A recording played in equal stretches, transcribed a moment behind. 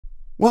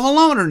Well,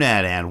 hello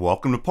Internet, and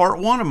welcome to part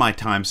 1 of my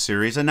time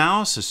series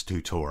analysis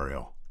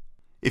tutorial.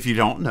 If you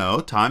don't know,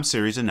 time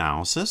series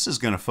analysis is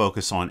going to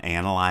focus on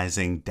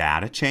analyzing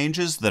data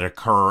changes that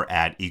occur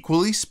at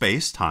equally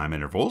spaced time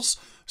intervals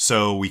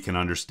so we can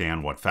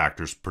understand what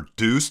factors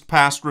produced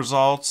past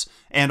results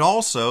and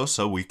also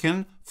so we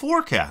can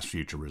forecast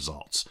future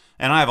results.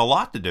 And I have a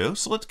lot to do,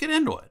 so let's get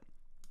into it.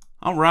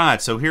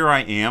 Alright, so here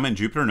I am in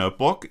Jupyter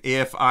Notebook.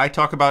 If I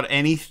talk about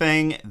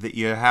anything that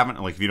you haven't,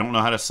 like if you don't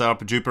know how to set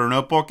up a Jupyter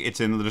Notebook, it's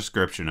in the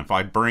description. If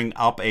I bring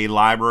up a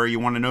library you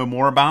want to know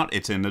more about,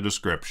 it's in the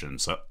description.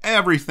 So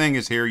everything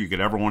is here you could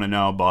ever want to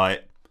know,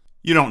 but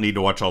you don't need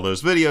to watch all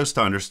those videos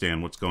to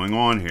understand what's going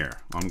on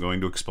here. I'm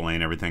going to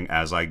explain everything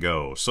as I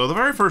go. So the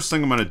very first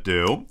thing I'm going to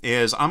do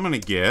is I'm going to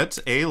get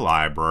a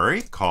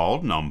library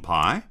called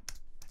NumPy.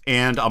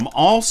 And I'm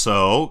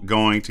also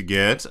going to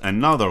get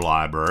another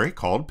library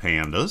called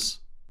Pandas.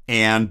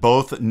 And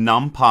both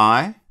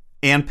NumPy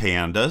and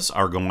Pandas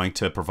are going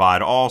to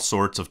provide all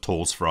sorts of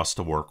tools for us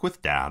to work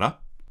with data.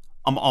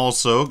 I'm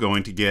also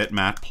going to get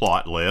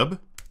Matplotlib,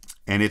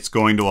 and it's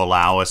going to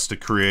allow us to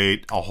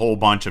create a whole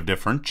bunch of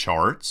different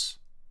charts.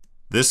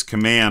 This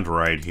command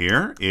right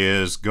here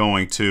is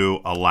going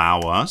to allow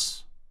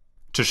us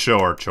to show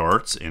our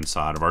charts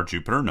inside of our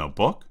Jupyter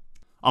Notebook.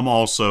 I'm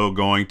also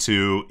going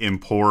to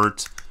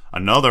import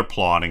another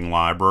plotting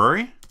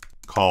library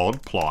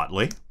called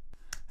Plotly.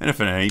 And if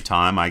at any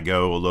time I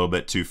go a little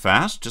bit too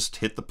fast, just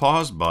hit the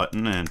pause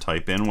button and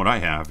type in what I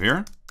have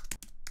here.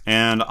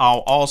 And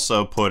I'll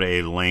also put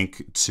a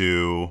link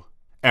to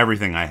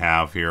everything I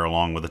have here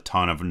along with a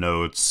ton of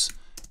notes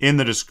in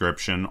the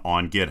description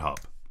on GitHub.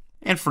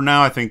 And for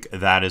now, I think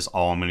that is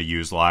all I'm going to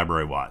use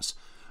library-wise.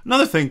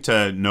 Another thing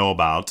to know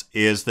about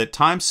is that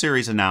time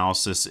series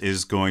analysis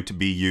is going to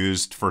be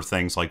used for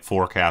things like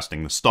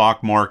forecasting the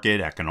stock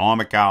market,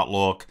 economic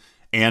outlook,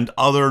 and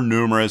other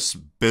numerous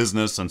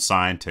business and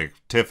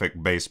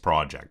scientific-based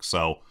projects.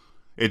 So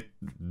it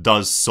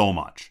does so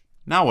much.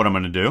 Now what I'm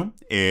going to do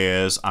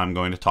is I'm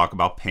going to talk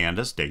about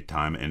Pandas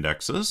datetime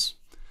indexes.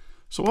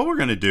 So what we're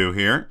going to do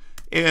here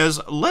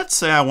is, let's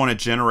say I want to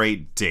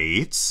generate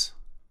dates.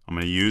 I'm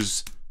going to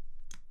use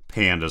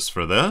Pandas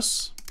for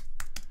this.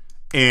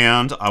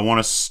 And I want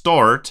to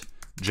start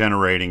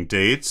generating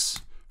dates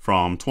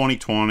from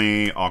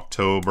 2020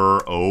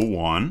 October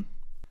 01.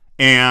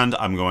 And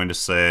I'm going to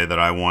say that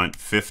I want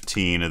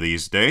 15 of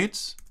these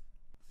dates.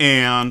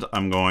 And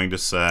I'm going to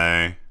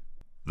say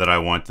that I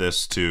want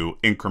this to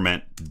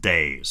increment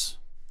days.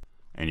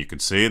 And you can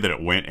see that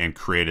it went and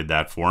created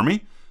that for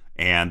me.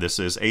 And this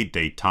is a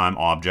datetime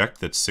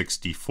object that's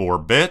 64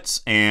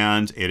 bits,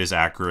 and it is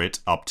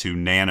accurate up to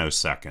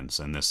nanoseconds.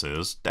 And this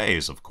is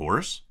days, of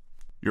course.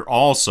 You're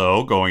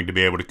also going to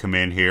be able to come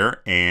in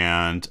here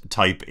and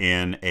type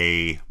in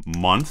a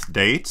month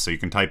date. So you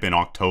can type in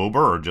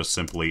October or just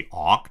simply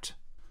Oct,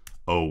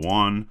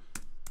 01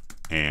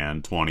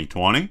 and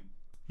 2020.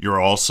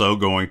 You're also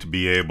going to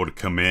be able to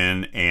come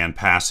in and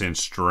pass in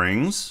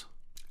strings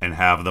and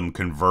have them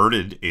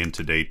converted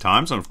into date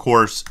times. And of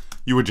course,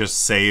 you would just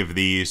save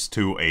these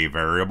to a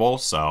variable.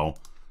 So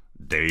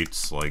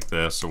dates like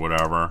this or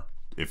whatever,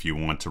 if you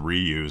want to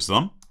reuse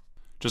them.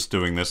 Just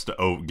doing this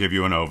to give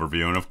you an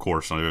overview, and of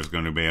course there's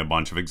going to be a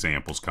bunch of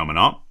examples coming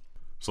up.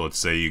 So let's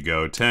say you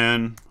go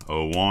 10,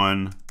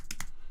 01,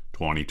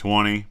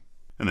 2020,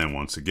 and then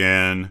once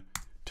again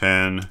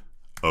 10,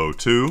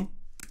 02,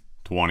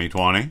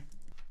 2020.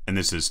 And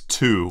this is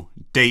to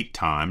date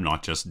time,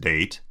 not just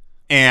date.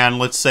 And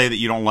let's say that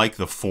you don't like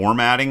the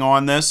formatting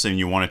on this and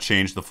you want to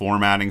change the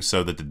formatting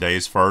so that the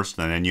day's first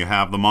and then you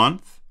have the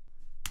month.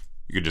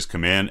 You could just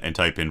come in and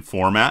type in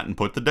format and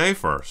put the day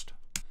first.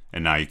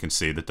 And now you can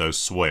see that those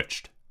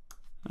switched.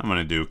 I'm going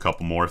to do a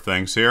couple more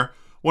things here.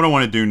 What I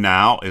want to do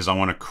now is I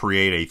want to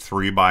create a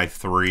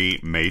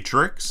 3x3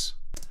 matrix.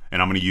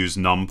 And I'm going to use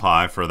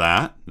NumPy for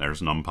that.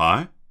 There's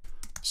NumPy.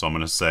 So I'm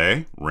going to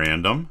say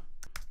random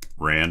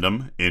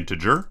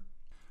integer.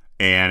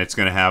 And it's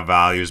going to have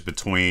values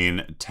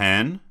between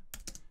 10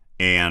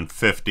 and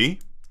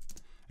 50.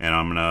 And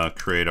I'm going to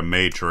create a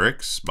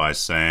matrix by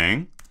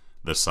saying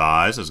the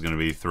size is going to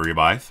be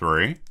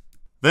 3x3.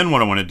 Then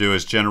what I want to do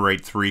is generate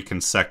 3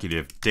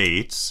 consecutive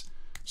dates.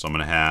 So I'm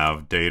going to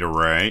have date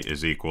array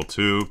is equal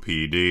to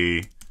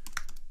PD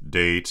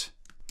date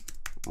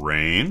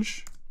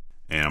range.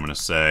 And I'm going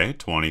to say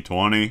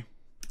 2020,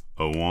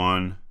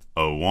 01,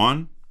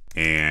 01.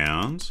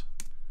 And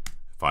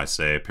if I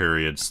say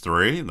periods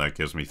 3, that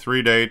gives me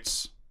 3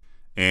 dates.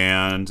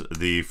 And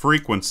the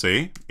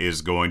frequency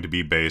is going to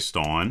be based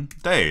on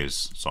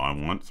days. So I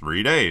want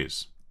 3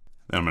 days.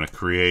 Then I'm going to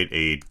create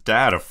a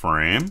data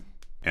frame.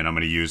 And I'm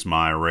going to use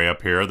my array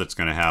up here that's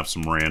going to have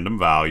some random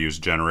values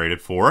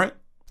generated for it.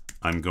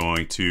 I'm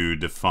going to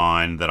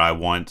define that I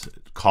want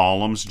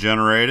columns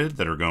generated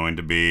that are going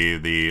to be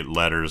the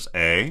letters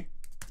A,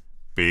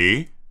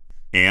 B,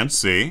 and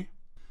C.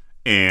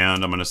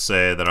 And I'm going to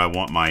say that I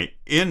want my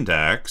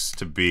index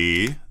to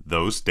be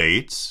those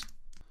dates.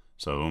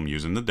 So I'm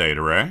using the date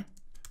array.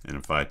 And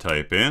if I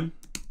type in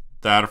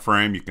data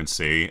frame, you can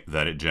see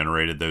that it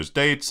generated those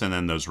dates and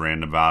then those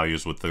random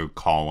values with the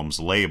columns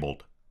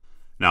labeled.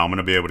 Now I'm going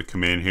to be able to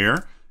come in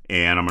here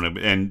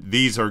and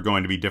these are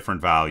going to be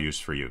different values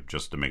for you,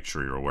 just to make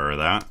sure you're aware of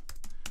that,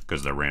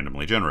 because they're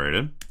randomly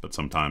generated, but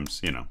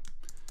sometimes, you know,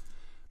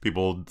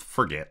 people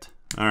forget.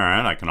 All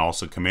right, I can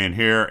also come in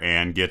here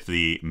and get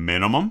the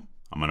minimum.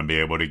 I'm going to be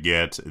able to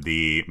get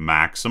the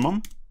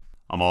maximum.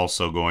 I'm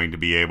also going to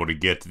be able to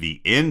get the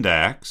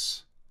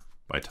index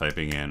by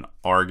typing in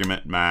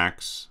argument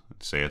max,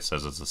 say it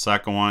says it's the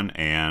second one,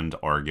 and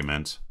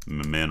argument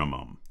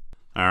minimum.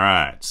 All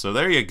right, so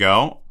there you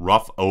go.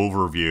 Rough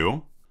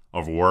overview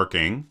of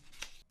working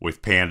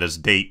with Pandas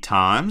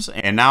datetimes.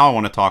 And now I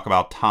want to talk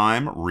about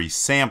time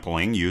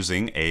resampling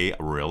using a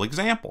real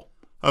example.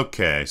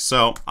 Okay,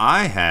 so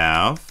I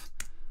have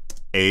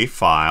a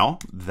file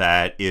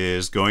that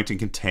is going to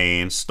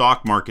contain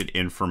stock market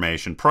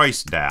information,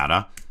 price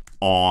data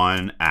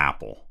on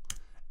Apple.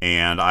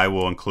 And I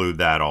will include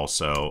that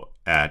also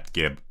at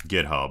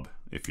GitHub.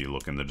 If you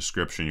look in the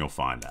description, you'll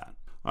find that.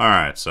 All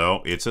right,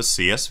 so it's a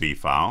CSV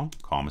file,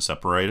 comma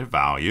separated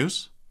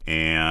values.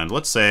 And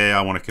let's say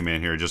I want to come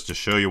in here just to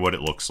show you what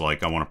it looks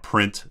like. I want to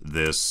print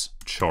this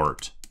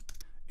chart.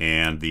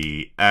 And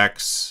the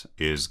X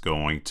is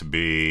going to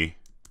be,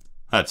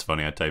 that's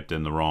funny, I typed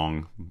in the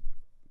wrong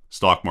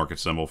stock market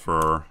symbol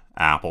for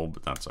Apple,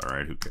 but that's all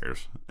right, who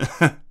cares?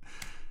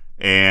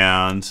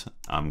 And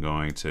I'm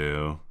going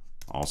to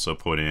also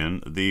put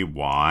in the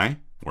Y,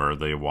 where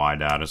the Y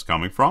data is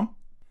coming from.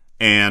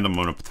 And I'm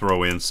going to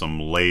throw in some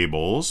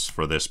labels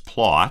for this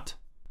plot.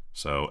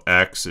 So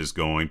X is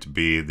going to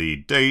be the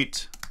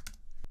date,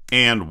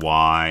 and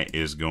Y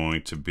is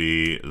going to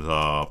be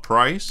the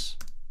price.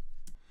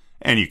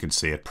 And you can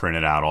see it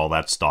printed out all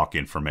that stock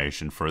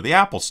information for the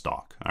Apple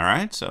stock. All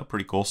right, so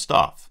pretty cool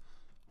stuff.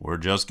 We're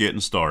just getting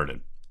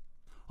started.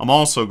 I'm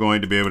also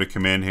going to be able to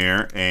come in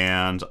here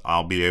and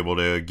I'll be able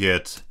to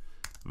get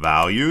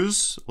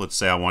values. Let's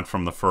say I want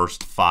from the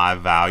first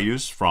 5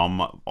 values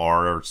from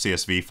our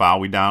CSV file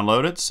we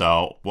downloaded.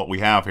 So what we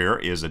have here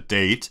is a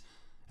date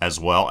as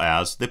well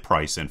as the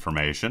price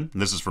information.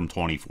 This is from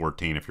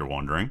 2014 if you're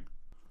wondering.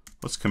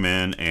 Let's come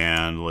in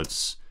and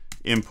let's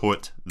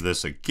input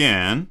this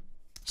again.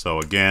 So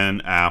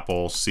again,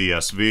 Apple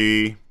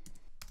CSV,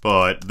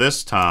 but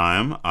this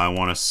time I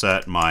want to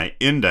set my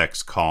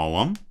index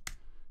column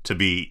to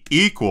be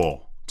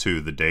equal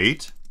to the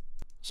date.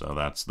 So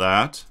that's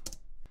that.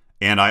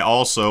 And I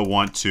also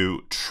want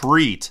to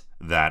treat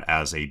that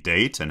as a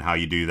date. And how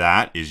you do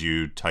that is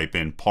you type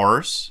in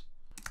parse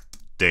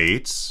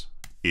dates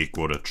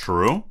equal to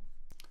true.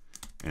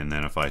 And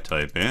then if I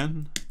type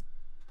in,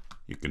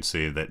 you can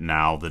see that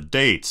now the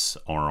dates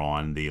are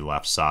on the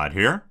left side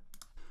here.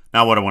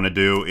 Now what I want to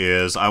do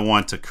is I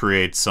want to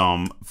create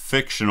some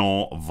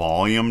fictional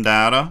volume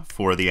data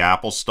for the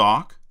Apple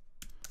stock.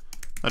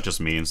 That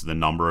just means the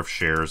number of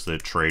shares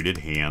that traded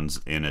hands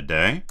in a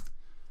day.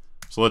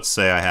 So let's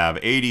say I have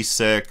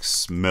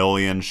 86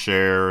 million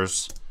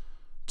shares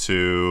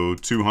to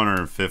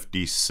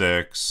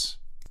 256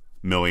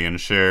 million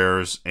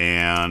shares,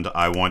 and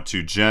I want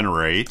to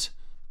generate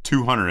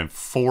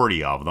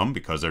 240 of them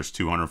because there's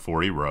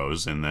 240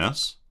 rows in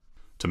this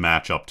to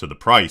match up to the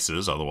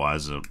prices,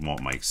 otherwise it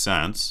won't make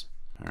sense.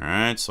 All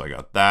right, so I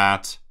got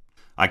that.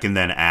 I can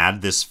then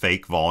add this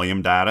fake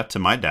volume data to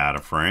my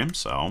data frame.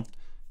 So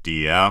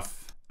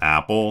df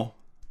Apple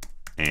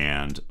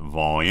and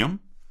volume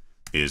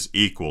is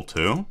equal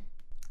to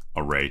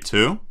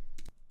array2.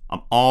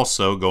 I'm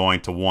also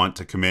going to want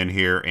to come in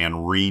here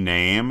and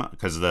rename,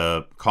 because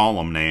the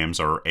column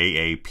names are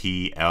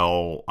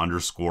AAPL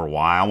underscore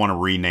Y. I want to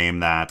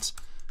rename that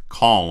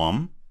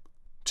column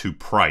to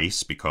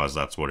price because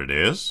that's what it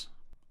is.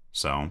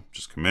 So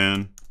just come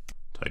in,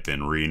 type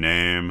in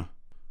rename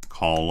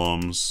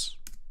columns,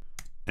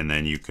 and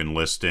then you can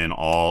list in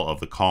all of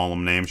the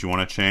column names you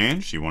want to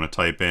change. You want to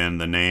type in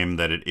the name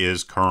that it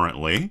is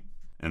currently,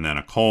 and then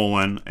a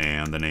colon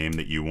and the name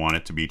that you want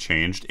it to be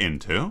changed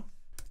into.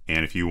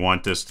 And if you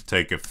want this to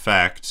take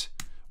effect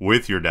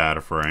with your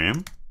data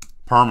frame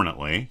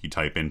permanently, you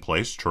type in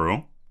place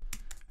true.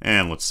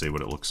 And let's see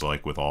what it looks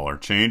like with all our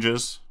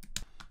changes.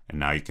 And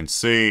now you can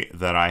see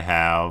that I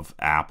have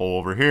Apple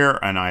over here,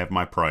 and I have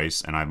my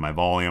price, and I have my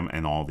volume,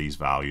 and all these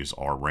values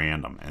are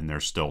random, and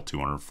there's still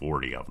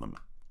 240 of them.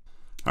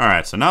 All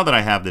right, so now that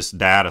I have this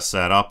data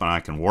set up and I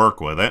can work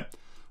with it,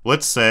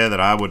 let's say that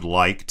I would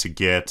like to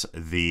get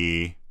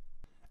the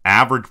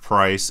average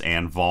price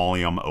and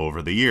volume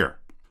over the year.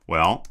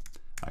 Well,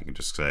 I can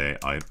just say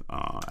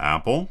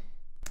Apple,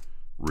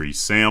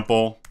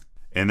 resample,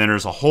 and then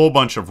there's a whole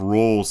bunch of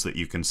rules that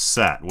you can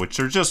set, which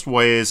are just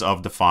ways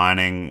of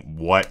defining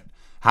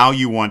how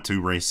you want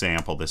to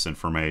resample this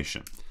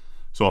information.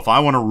 So if I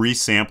want to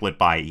resample it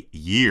by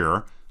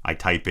year, I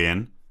type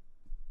in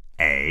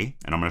A,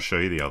 and I'm going to show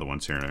you the other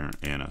ones here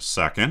in a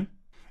second.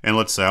 And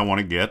let's say I want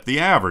to get the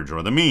average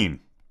or the mean.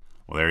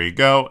 Well, there you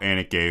go, and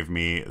it gave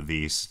me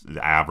the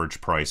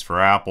average price for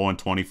Apple in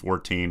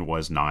 2014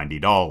 was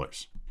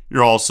 $90.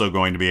 You're also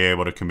going to be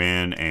able to come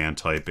in and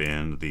type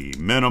in the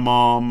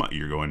minimum.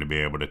 You're going to be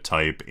able to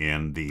type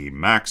in the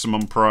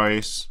maximum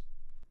price.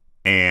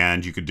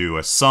 And you could do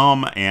a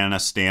sum and a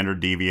standard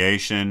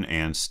deviation,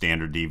 and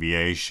standard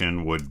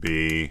deviation would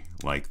be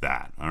like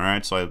that. All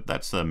right, so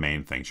that's the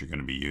main things you're going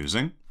to be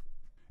using.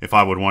 If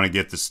I would want to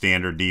get the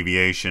standard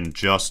deviation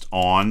just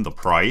on the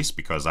price,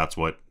 because that's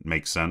what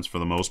makes sense for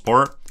the most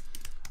part,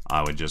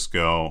 I would just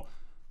go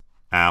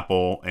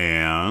Apple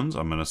and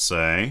I'm going to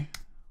say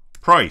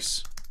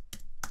price,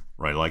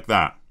 right like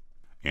that.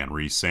 And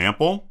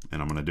resample,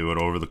 and I'm going to do it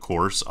over the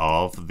course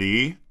of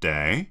the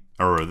day,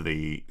 or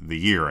the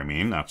year, I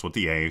mean. That's what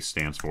the A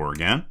stands for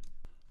again.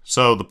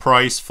 So the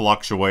price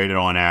fluctuated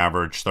on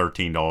average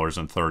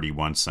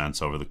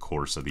 $13.31 over the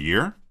course of the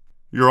year.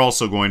 You're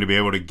also going to be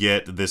able to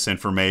get this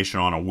information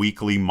on a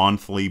weekly,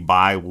 monthly,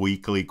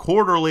 bi-weekly,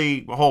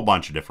 quarterly, a whole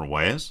bunch of different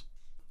ways.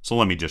 So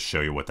let me just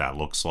show you what that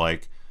looks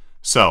like.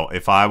 So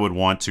if I would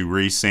want to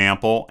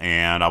resample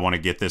and I want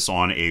to get this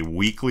on a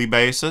weekly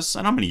basis,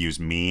 and I'm going to use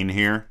mean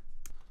here.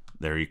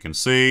 There you can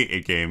see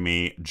it gave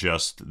me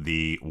just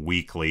the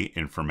weekly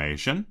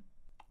information,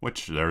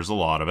 which there's a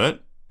lot of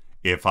it.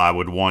 If I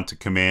would want to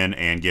come in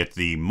and get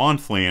the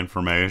monthly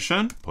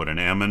information, put an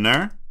M in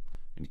there.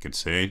 And you can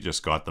see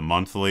just got the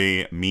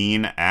monthly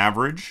mean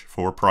average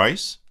for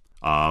price.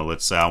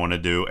 Let's say I want to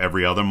do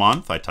every other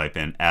month. I type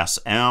in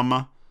SM.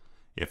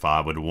 If I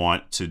would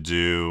want to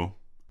do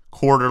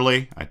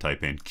quarterly, I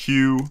type in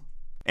Q.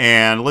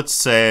 And let's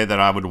say that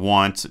I would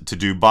want to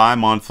do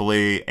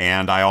bi-monthly,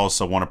 and I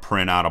also want to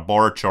print out a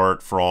bar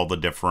chart for all the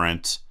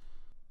different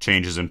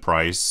changes in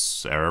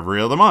price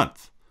every other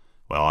month.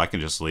 Well, I can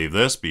just leave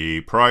this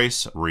be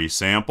price,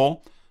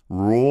 resample,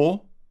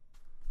 rule.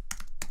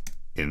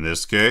 In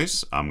this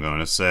case, I'm going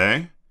to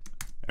say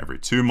every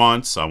 2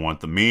 months I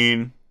want the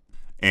mean,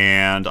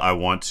 and I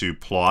want to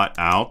plot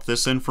out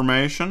this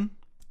information.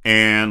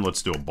 And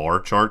let's do a bar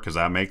chart because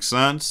that makes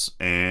sense.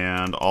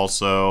 And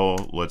also,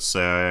 let's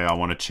say I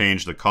want to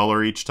change the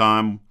color each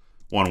time.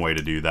 One way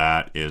to do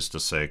that is to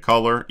say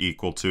color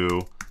equal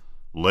to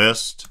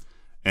list.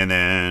 And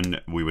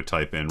then we would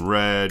type in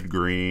red,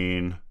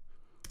 green,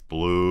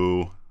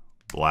 blue,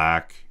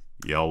 black,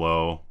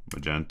 yellow,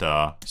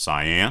 magenta,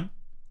 cyan.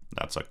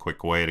 That's a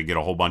quick way to get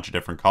a whole bunch of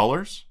different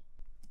colors.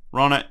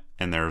 Run it,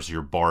 and there's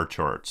your bar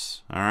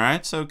charts. All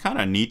right, so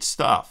kind of neat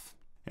stuff.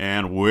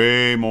 And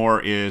way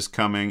more is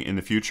coming in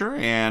the future.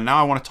 And now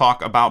I want to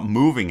talk about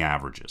moving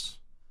averages.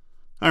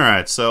 All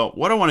right, so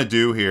what I want to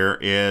do here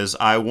is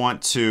I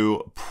want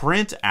to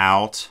print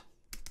out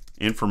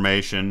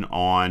information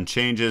on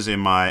changes in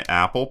my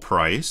Apple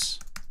price.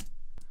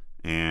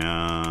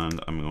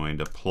 And I'm going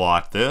to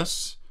plot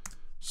this.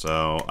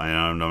 So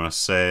I'm going to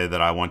say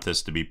that I want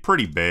this to be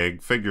pretty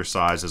big. Figure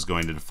size is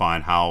going to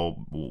define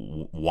how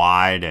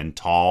wide and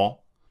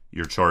tall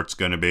your chart's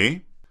going to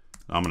be.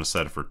 I'm going to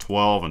set it for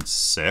 12 and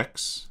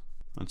 6.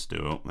 Let's do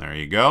it. There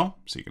you go.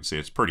 So you can see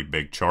it's a pretty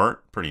big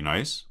chart. Pretty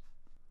nice.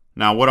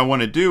 Now what I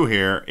want to do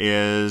here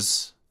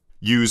is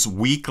use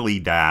weekly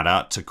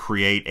data to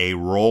create a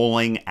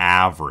rolling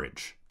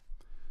average.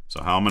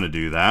 So how I'm going to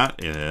do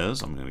that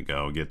is I'm going to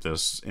go get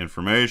this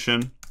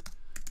information,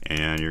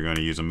 and you're going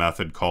to use a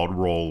method called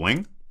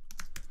rolling.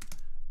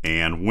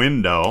 And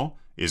window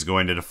is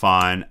going to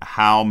define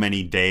how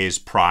many days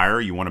prior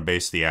you want to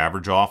base the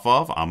average off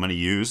of. I'm going to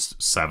use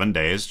 7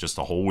 days, just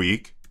a whole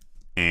week.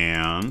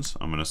 And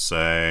I'm going to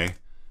say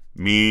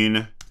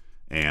mean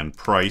and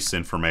price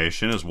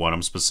information is what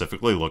I'm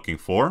specifically looking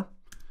for.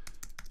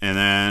 And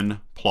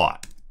then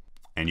plot.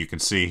 And you can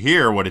see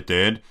here what it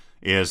did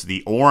is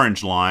the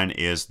orange line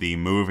is the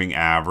moving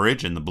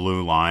average and the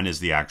blue line is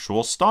the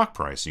actual stock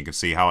price. You can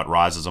see how it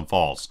rises and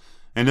falls.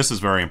 And this is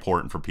very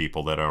important for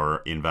people that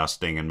are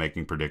investing and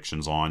making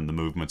predictions on the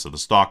movements of the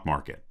stock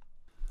market.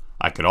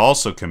 I could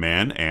also come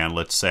in and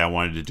let's say I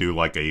wanted to do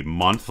like a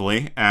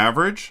monthly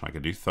average. I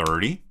could do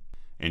 30.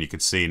 And you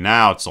can see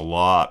now it's a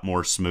lot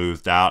more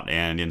smoothed out,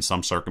 and in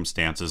some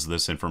circumstances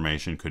this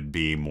information could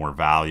be more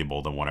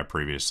valuable than what I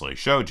previously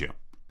showed you.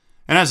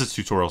 And as this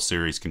tutorial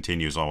series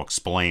continues, I'll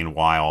explain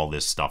why all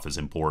this stuff is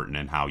important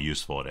and how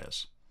useful it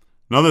is.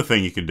 Another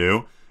thing you can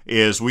do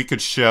is we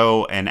could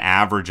show an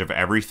average of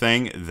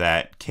everything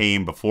that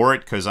came before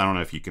it, because I don't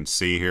know if you can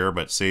see here,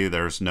 but see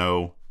there's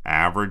no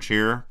average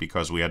here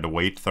because we had to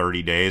wait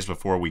 30 days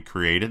before we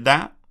created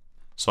that.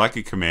 So I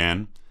could come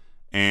in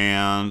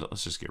and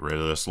let's just get rid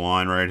of this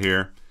line right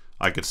here.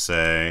 I could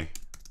say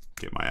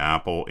get my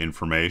Apple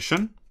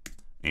information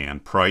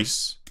and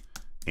price,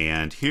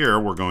 and here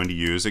we're going to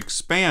use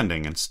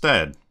expanding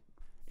instead.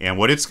 And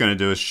what it's going to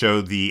do is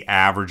show the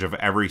average of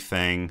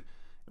everything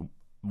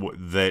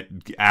that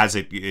as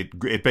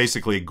it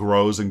basically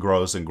grows and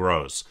grows and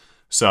grows.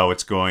 So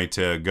it's going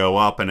to go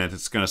up and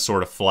it's going to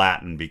sort of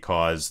flatten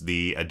because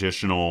the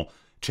additional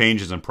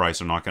changes in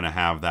price are not going to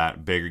have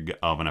that big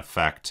of an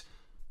effect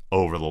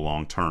over the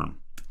long term.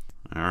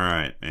 All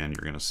right, and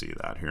you're going to see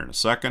that here in a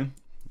second.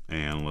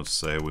 And let's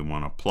say we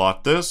want to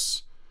plot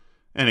this.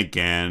 And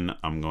again,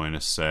 I'm going to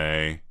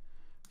say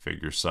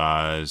figure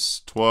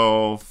size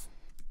 12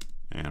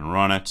 and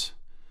run it.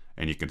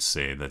 And you can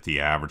see that the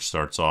average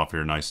starts off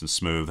here nice and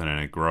smooth, and then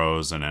it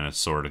grows, and then it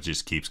sort of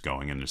just keeps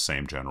going in the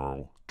same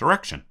general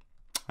direction.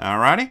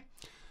 Alrighty,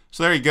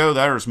 so there you go.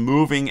 There's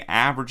moving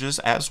averages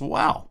as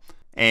well.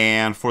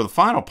 And for the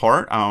final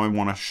part, I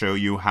want to show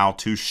you how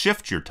to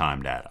shift your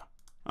time data.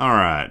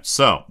 Alright,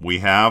 so we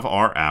have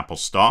our Apple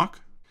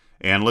stock.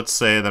 And let's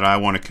say that I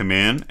want to come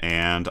in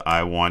and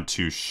I want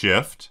to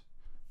shift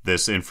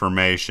this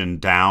information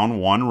down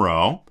one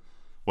row.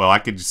 Well, I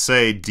could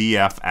say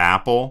df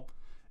apple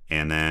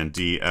and then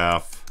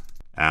df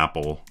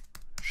apple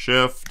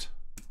shift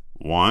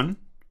 1.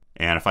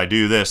 And if I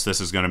do this, this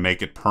is going to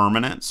make it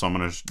permanent. So I'm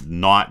going to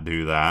not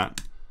do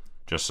that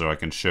just so I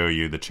can show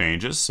you the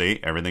changes. See,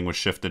 everything was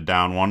shifted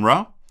down one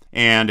row.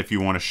 And if you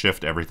want to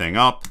shift everything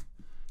up,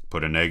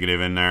 put a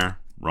negative in there,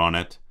 run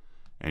it,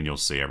 and you'll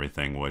see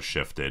everything was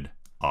shifted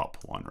up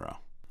one row.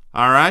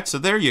 All right, so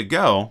there you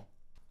go.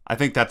 I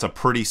think that's a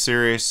pretty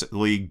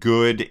seriously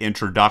good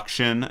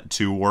introduction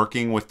to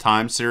working with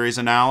time series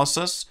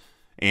analysis.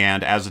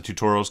 And as the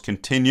tutorials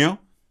continue,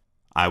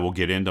 I will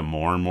get into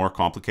more and more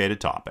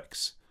complicated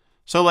topics.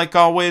 So like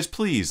always,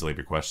 please leave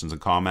your questions and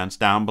comments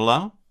down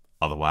below.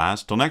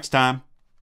 Otherwise, till next time.